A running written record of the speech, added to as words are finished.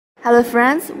Hello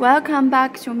friends, welcome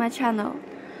back to my channel.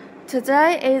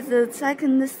 Today is the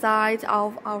second side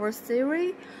of our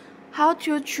series, how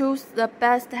to choose the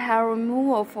best hair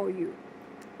removal for you.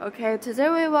 Okay,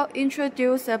 today we will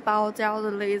introduce about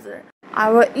Diode Laser. I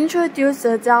will introduce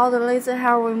the Diode Laser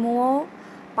Hair Removal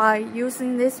by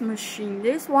using this machine.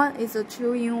 This one is a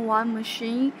 2-in-1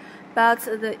 machine, but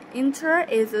the enter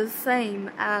is the same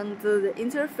and the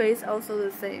interface also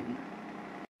the same.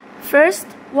 First,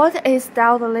 what is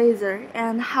diode laser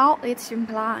and how it's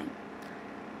applied?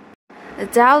 The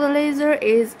diode laser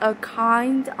is a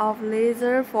kind of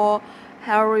laser for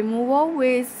hair removal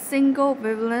with single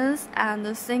wavelength and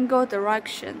a single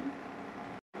direction.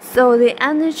 So the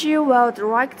energy will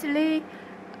directly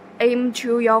aim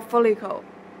to your follicle.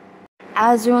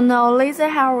 As you know, laser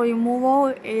hair removal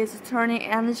is turning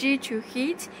energy to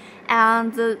heat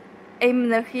and aim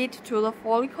the heat to the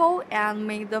follicle and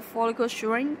make the follicle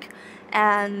shrink,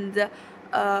 and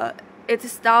it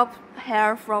stops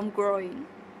hair from growing.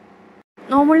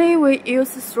 Normally, we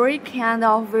use 3 kinds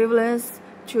of wavelengths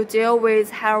to deal with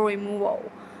hair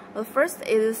removal. The first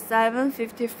is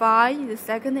 755, the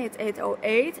second is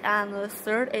 808, and the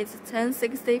third is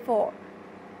 1064.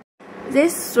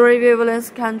 These 3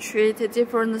 wavelengths can treat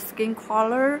different skin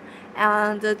color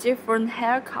and different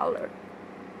hair color.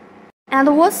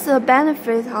 And what's the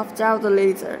benefit of diode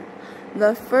laser?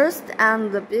 The first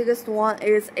and the biggest one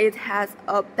is it has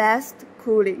a best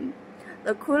cooling.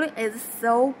 The cooling is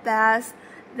so best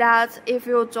that if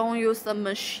you don't use the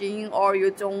machine or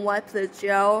you don't wipe the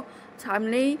gel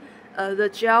timely, the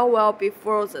gel will be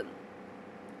frozen.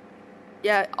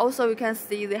 Yeah, also you can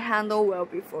see the handle will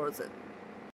be frozen.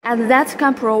 And that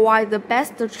can provide the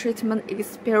best treatment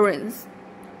experience.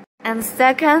 And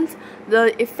second,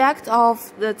 the effect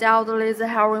of the diode laser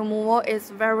hair removal is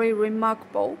very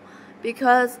remarkable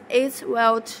because it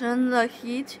will turn the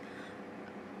heat.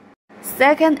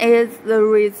 Second is the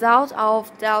result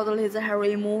of diode laser hair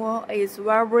removal is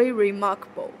very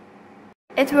remarkable.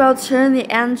 It will turn the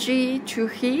energy to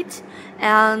heat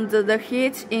and the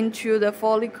heat into the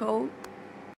follicle.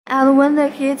 And when the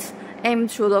heat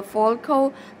aims to the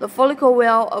follicle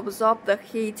will absorb the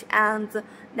heat and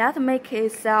that make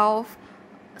itself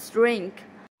shrink.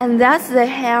 And thus the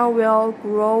hair will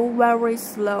grow very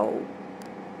slow.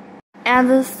 And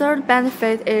the third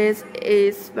benefit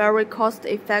is very cost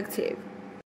effective.